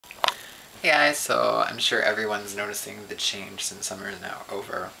Hey guys, so I'm sure everyone's noticing the change since summer is now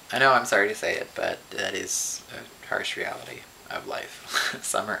over. I know I'm sorry to say it, but that is a harsh reality of life.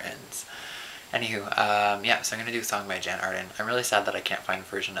 Summer ends. Anywho, yeah, so I'm gonna do a song by Jann Arden. I'm really sad that I can't find a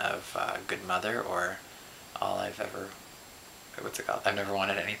version of Good Mother or All I've Ever, what's it called? I've Never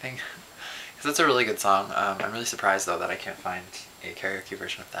Wanted Anything. Because that's a really good song. I'm really surprised though that I can't find a karaoke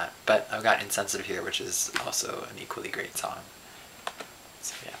version of that. But I've got Insensitive here, which is also an equally great song.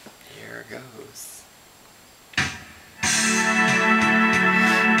 So yeah, here goes.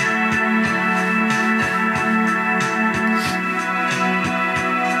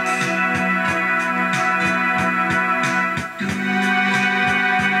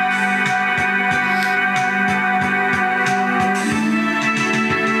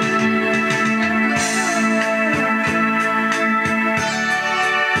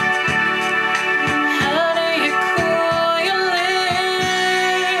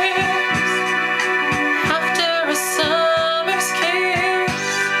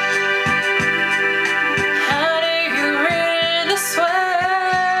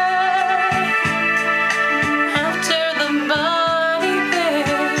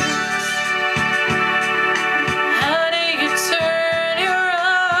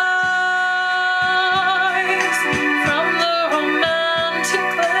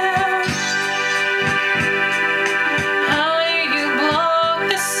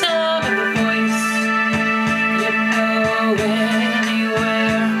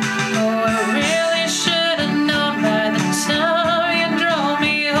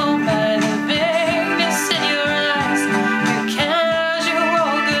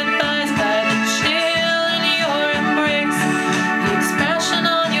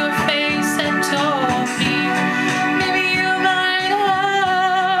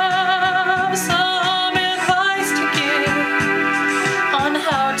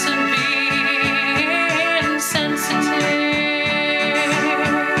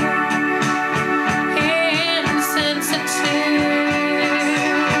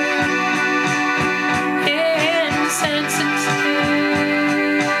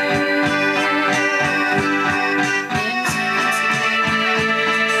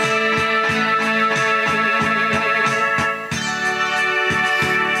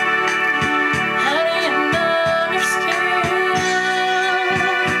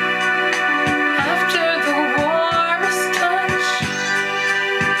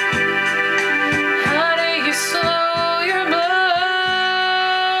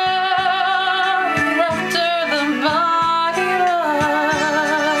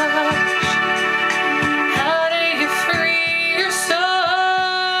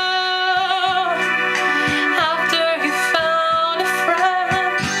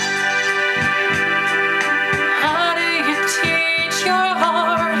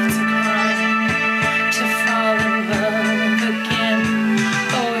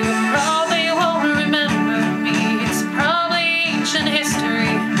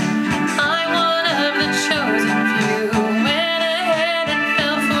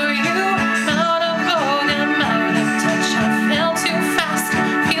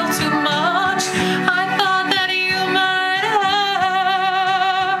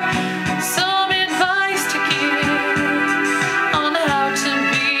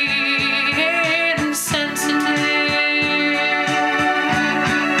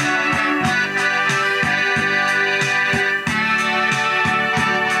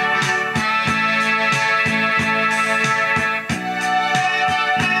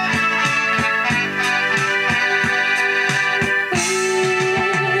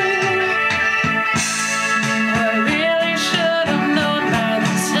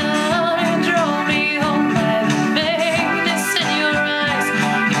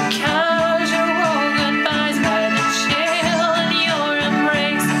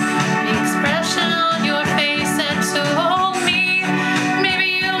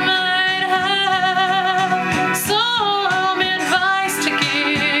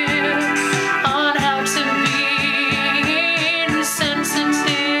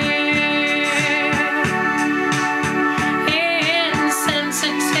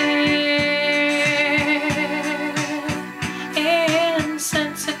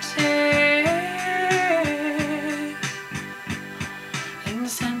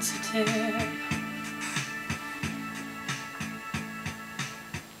 Insensitive.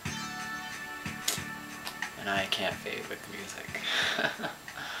 And I can't fade with music.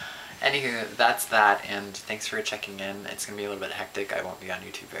 Anywho, that's that, and thanks for checking in. It's gonna be a little bit hectic. I won't be on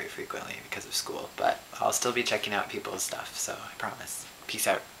YouTube very frequently because of school, but I'll still be checking out people's stuff, so I promise. Peace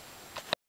out.